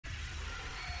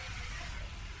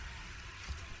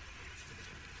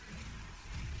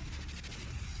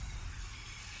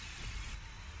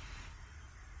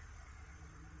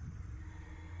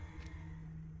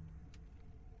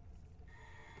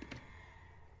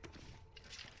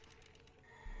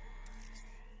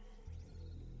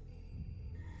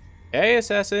Hey,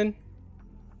 Assassin.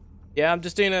 Yeah, I'm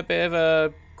just doing a bit of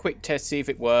a quick test, see if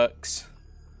it works.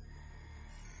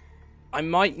 I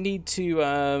might need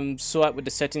to sort out with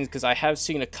the settings because I have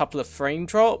seen a couple of frame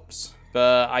drops,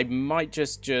 but I might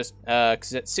just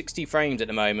because it's 60 frames at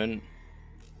the moment.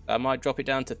 I might drop it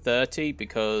down to 30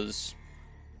 because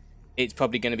it's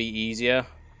probably going to be easier.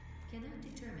 Cannot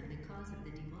determine the cause of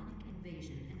the demonic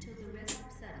invasion until the red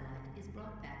satellite is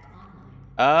brought back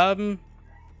online.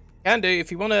 Can do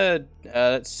if you want to.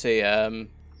 Let's see. Let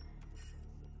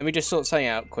me just sort something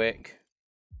out quick.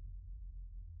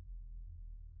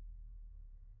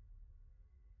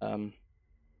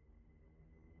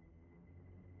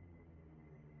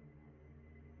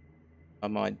 I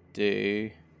might do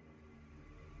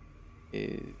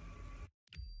is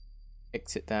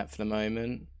exit that for the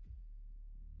moment.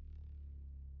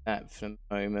 That for the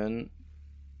moment.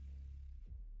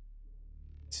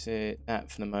 Exit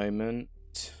that for the moment.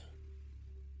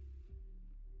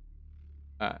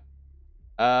 Alright.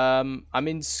 I'm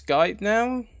in Skype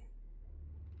now.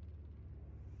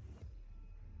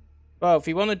 Well, if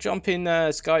you want to jump in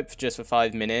Skype for just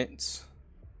 5 minutes,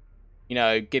 you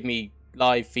know, give me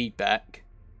live feedback.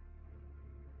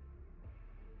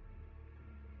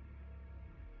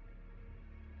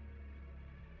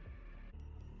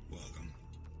 Welcome.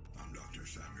 I'm Dr.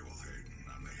 Samuel Hayden.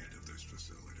 I'm the head of this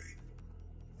facility.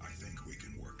 I think we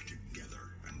can work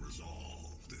together and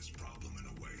resolve this problem in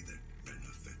a way that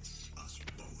benefits us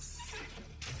both.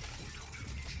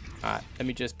 Alright, let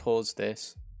me just pause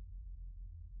this.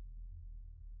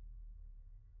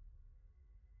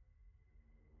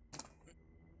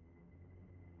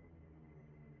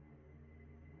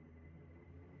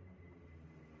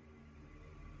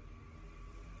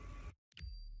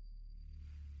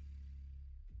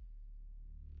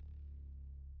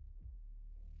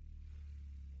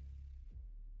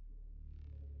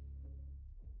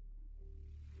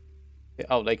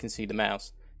 Oh, they can see the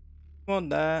mouse. Come on,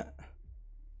 that.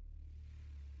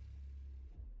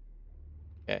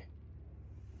 Okay.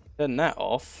 Turn that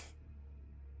off.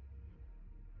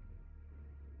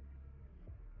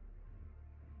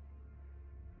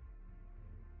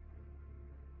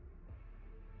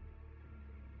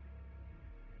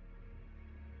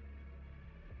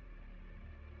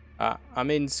 I'm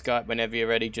in Skype whenever you're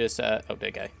ready. Just, oh, there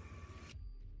you go.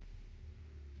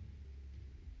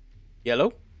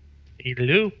 Yellow?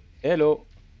 Hello. Hello.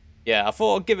 Yeah, I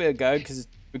thought I'd give it a go because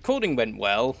recording went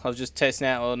well. I was just testing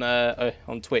out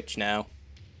on Twitch now.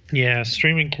 Yeah,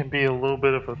 streaming can be a little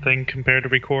bit of a thing compared to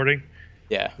recording.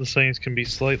 Yeah. The settings can be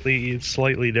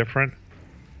slightly different.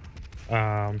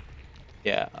 Yeah.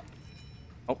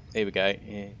 Oh, here we go.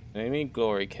 Yeah. Enemy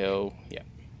glory kill. Yeah.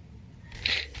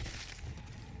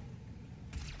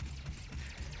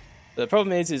 The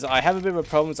problem is I have a bit of a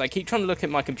problem. I keep trying to look at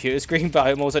my computer screen, but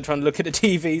I'm also trying to look at the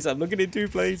TV, so I'm looking in two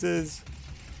places.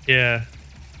 Yeah.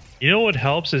 You know what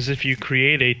helps is if you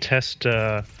create a test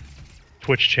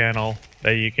Twitch channel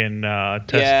that you can test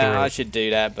through. Yeah, I should do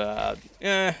that, but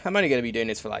I'm only going to be doing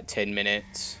this for like 10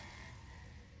 minutes.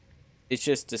 It's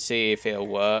just to see if it'll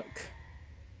work.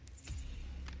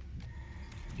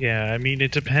 Yeah, I mean,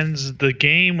 it depends. The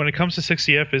game, when it comes to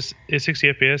 60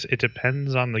 FPS, it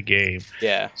depends on the game.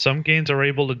 Yeah. Some games are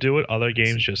able to do it, other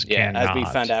games just cannot. As we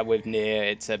found out with Nier,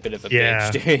 it's a bit of a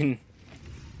Yeah. bitch, dude.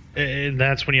 And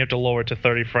that's when you have to lower it to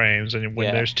 30 frames. And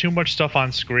when there's too much stuff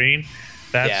on screen,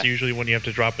 that's usually when you have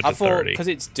to drop it to 30. I thought, because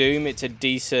it's Doom, it's a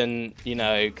decent, you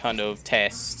know, kind of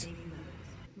test.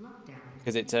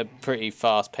 Because it's a pretty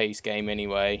fast-paced game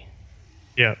anyway.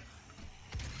 Yeah.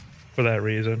 For that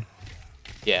reason.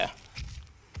 Yeah.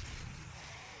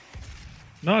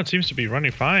 No, it seems to be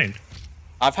running fine.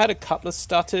 I've had a couple of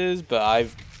stutters, but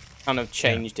I've kind of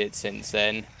changed it since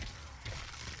then.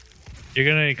 You're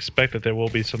going to expect that there will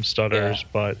be some stutters,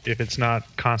 but if it's not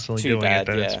constantly doing it,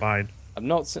 then it's fine.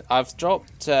 I've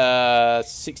dropped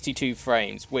 62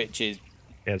 frames, which is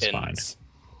it's fine.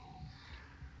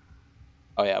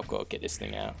 Oh yeah, I've got to get this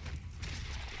thing out.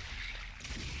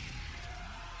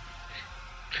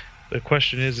 The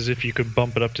question is if you could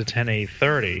bump it up to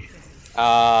 1080.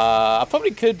 I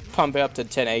probably could pump it up to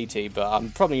 1080, but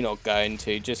I'm probably not going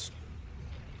to. Just,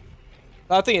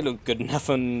 I think it looked good enough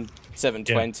on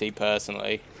 720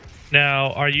 personally.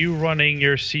 Now, are you running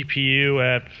your CPU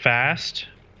at fast?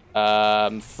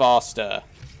 Faster.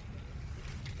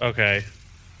 Okay.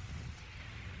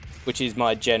 Which is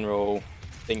my general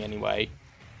thing anyway.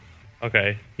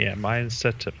 Okay. Yeah, mine's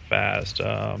set to fast.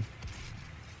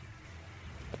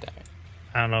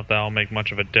 I don't know if that'll make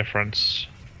much of a difference.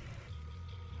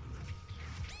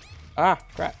 Ah,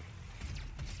 crap.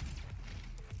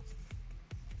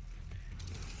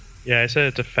 Yeah, I set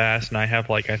it to fast, and I have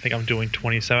like I think I'm doing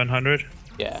 2700.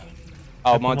 Yeah.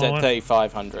 Oh, At the mine's at moment?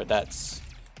 3500. That's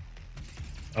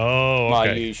Oh, my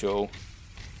okay. usual.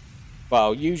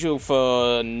 Well, usual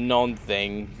for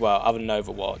non-thing. Well, other than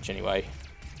Overwatch, anyway.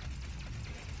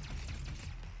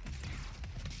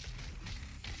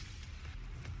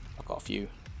 I've got a few.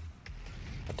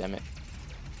 God damn it.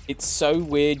 It's so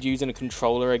weird using a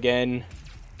controller again.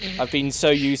 I've been so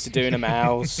used to doing a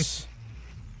mouse.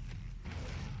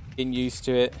 Getting used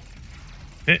to it.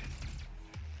 Eh,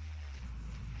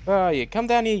 Where are you? Come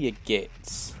down here, you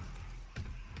gits.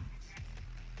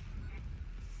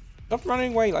 Stop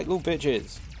running away like little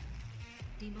bitches.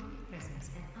 Demonic presence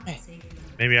and unsafe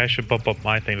level. Maybe I should bump up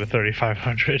my thing to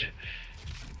 3500.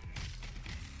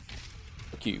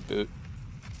 Fuck you, boot.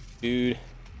 Dude.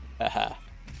 Haha.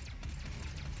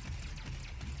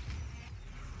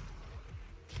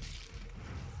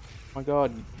 Oh my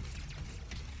god.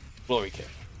 Glory kick.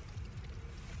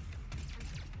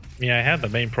 Yeah, I had the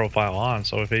main profile on,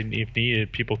 so if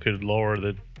needed, people could lower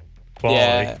the quality.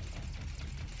 Yeah.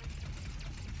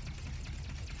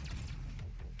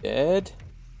 Dead?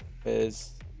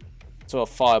 There's saw a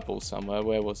fireball somewhere.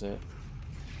 Where was it?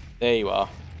 There you are.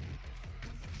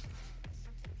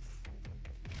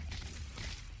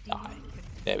 Die.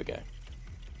 There we go.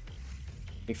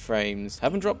 Any frames?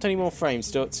 Haven't dropped any more frames.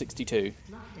 Still at 62.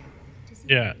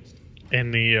 Yeah,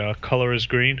 and the color is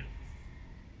green.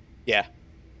 Yeah.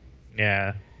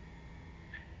 Yeah.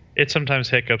 It sometimes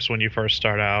hiccups when you first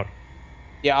start out.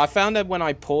 Yeah, I found that when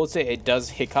I pause it, it does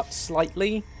hiccup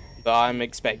slightly, but I'm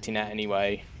expecting that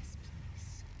anyway.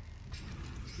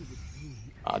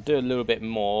 I'll do a little bit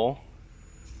more.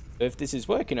 If this is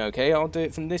working okay, I'll do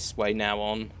it from this way now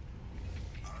on.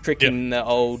 Tricking the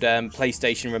old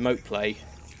PlayStation remote play.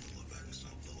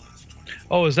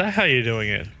 Oh, is that how you're doing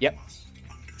it? Yep.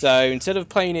 So instead of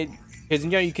playing it, because you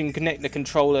know you can connect the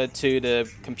controller to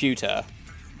the computer,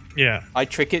 Yeah. I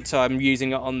trick it so I'm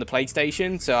using it on the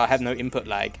PlayStation, so I have no input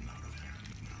lag.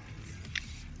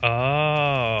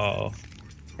 Oh.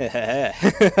 I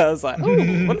was like,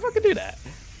 oh, what if I could do that?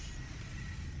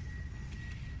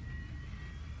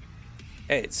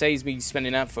 Hey, it saves me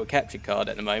spending out for a capture card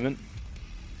at the moment.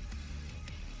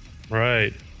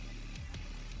 Right.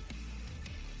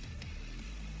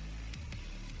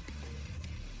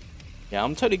 Yeah,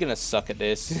 I'm totally gonna suck at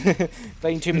this.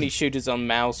 Playing too many shooters on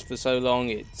mouse for so long,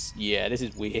 yeah, this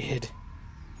is weird.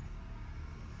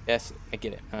 Yes, I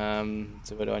get it.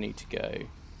 So where do I need to go?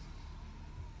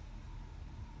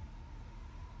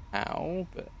 Ow,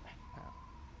 but... Ow.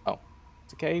 Oh,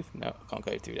 it's a cave? No, I can't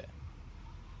go through there.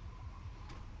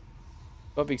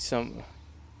 Probably some...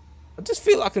 I just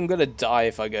feel like I'm gonna die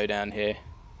if I go down here.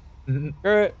 Screw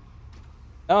it.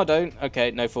 No, I don't.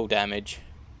 Okay, no full damage.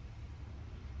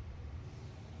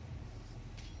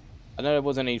 I know there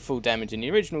wasn't any full damage in the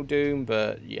original Doom,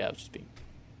 but yeah, I was just being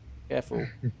careful.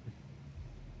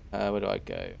 Where do I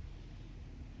go?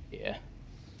 Yeah.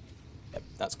 Yep,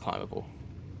 that's climbable.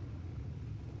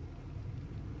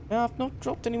 Now, I've not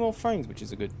dropped any more frames, which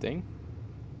is a good thing.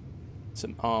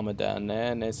 Some armor down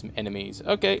there, and there's some enemies.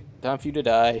 Okay, time for you to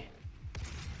die.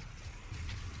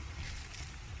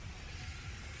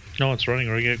 No, it's running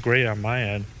really great on my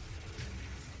end.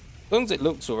 As long as it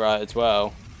looks alright as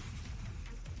well.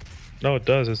 No, it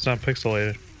does. It's not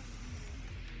pixelated.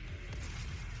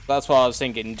 That's why I was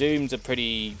thinking. Doom's a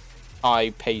pretty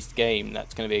high-paced game.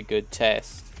 That's going to be a good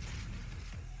test.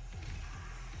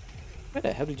 Where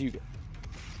the hell did you go?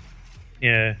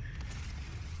 Yeah.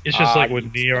 It's just like you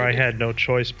with Nier, I exploded. had no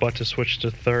choice but to switch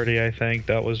to 30, I think.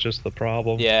 That was just the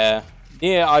problem. Yeah.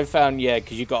 Yeah, I found, yeah,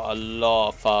 because you got a lot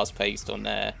of fast-paced on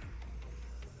there.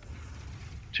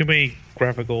 Too many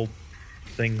graphical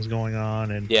things going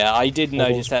on, and Yeah, I did all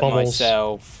notice those that bubbles.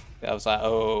 myself. I was like,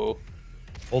 oh.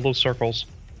 all those circles.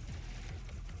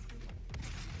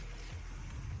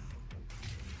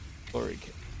 Glory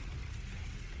kick.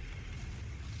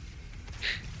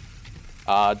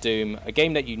 Doom, a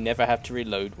game that you never have to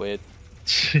reload with.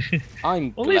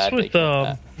 I'm Well, glad at they least with got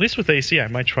that. at least with AC, I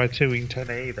might try doing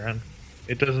 1080 then.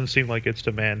 It doesn't seem like it's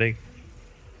demanding.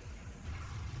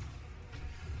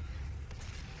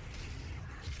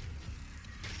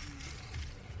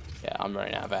 Yeah, I'm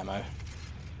running out of ammo.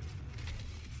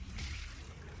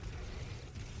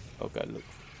 I'll go look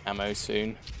for ammo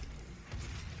soon.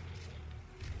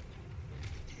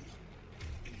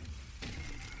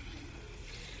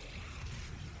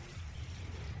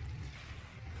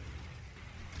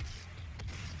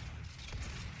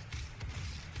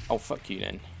 Oh, fuck you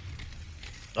then.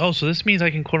 Oh, so this means I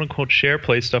can quote unquote share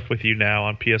play stuff with you now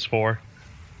on PS4,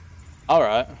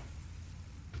 Alright.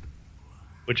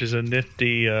 which is a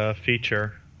nifty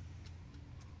feature.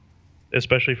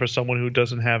 especially for someone who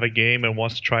doesn't have a game and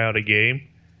wants to try out a game.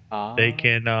 They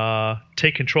can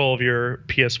take control of your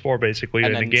PS4 basically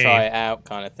and in a then game. try it out,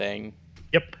 kind of thing.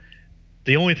 Yep.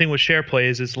 The only thing with share play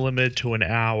is it's limited to an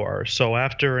hour. So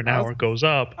after an hour goes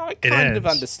up, I it kind of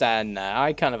ends. understand that.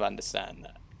 I kind of understand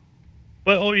that.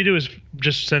 But all you do is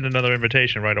just send another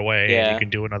invitation right away, and you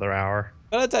can do another hour.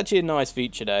 But that's actually a nice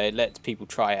feature, though. It lets people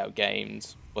try out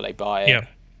games before they buy it. Yeah.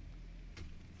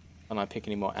 Can I pick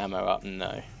any more ammo up?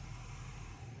 No.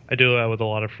 I do that with a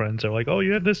lot of friends. They're like, "Oh,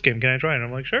 you have this game. Can I try it?" And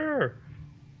I'm like, "Sure."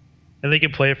 And they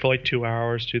can play it for like 2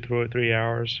 hours, 3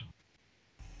 hours.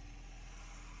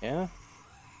 Yeah.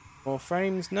 More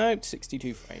frames? Nope.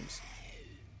 62 frames.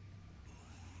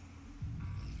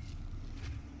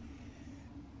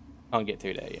 Can't get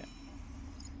through there yet.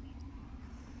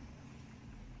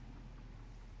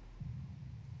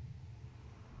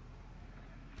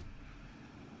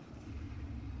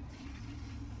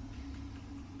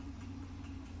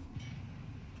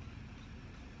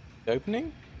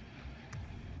 Opening?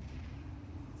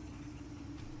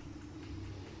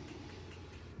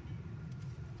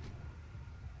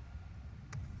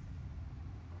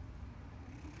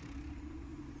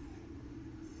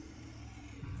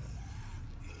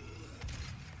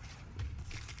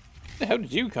 Where the hell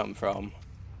did you come from?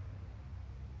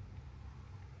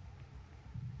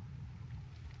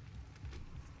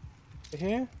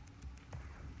 Here?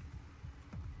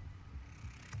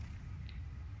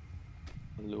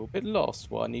 A little bit lost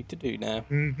what I need to do now.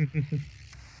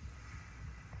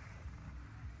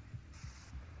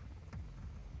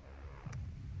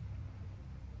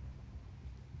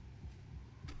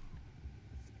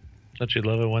 Don't you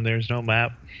love it when there's no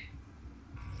map?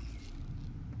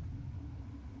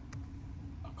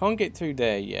 I can't get through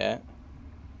there yet.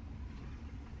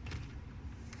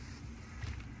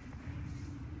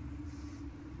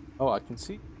 Oh, I can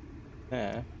see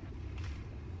there.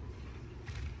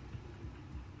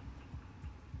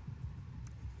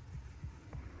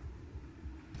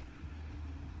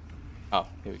 Oh,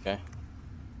 here we go.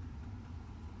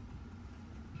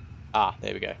 Ah,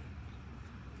 there we go.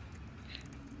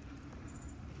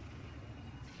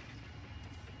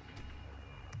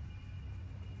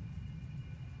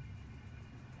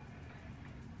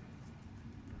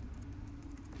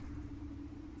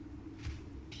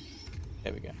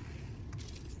 There we go.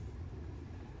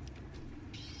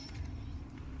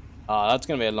 Ah, that's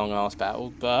going to be a long ass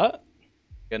battle, but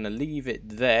I'm going to leave it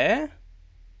there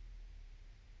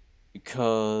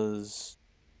because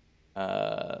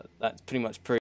that's pretty much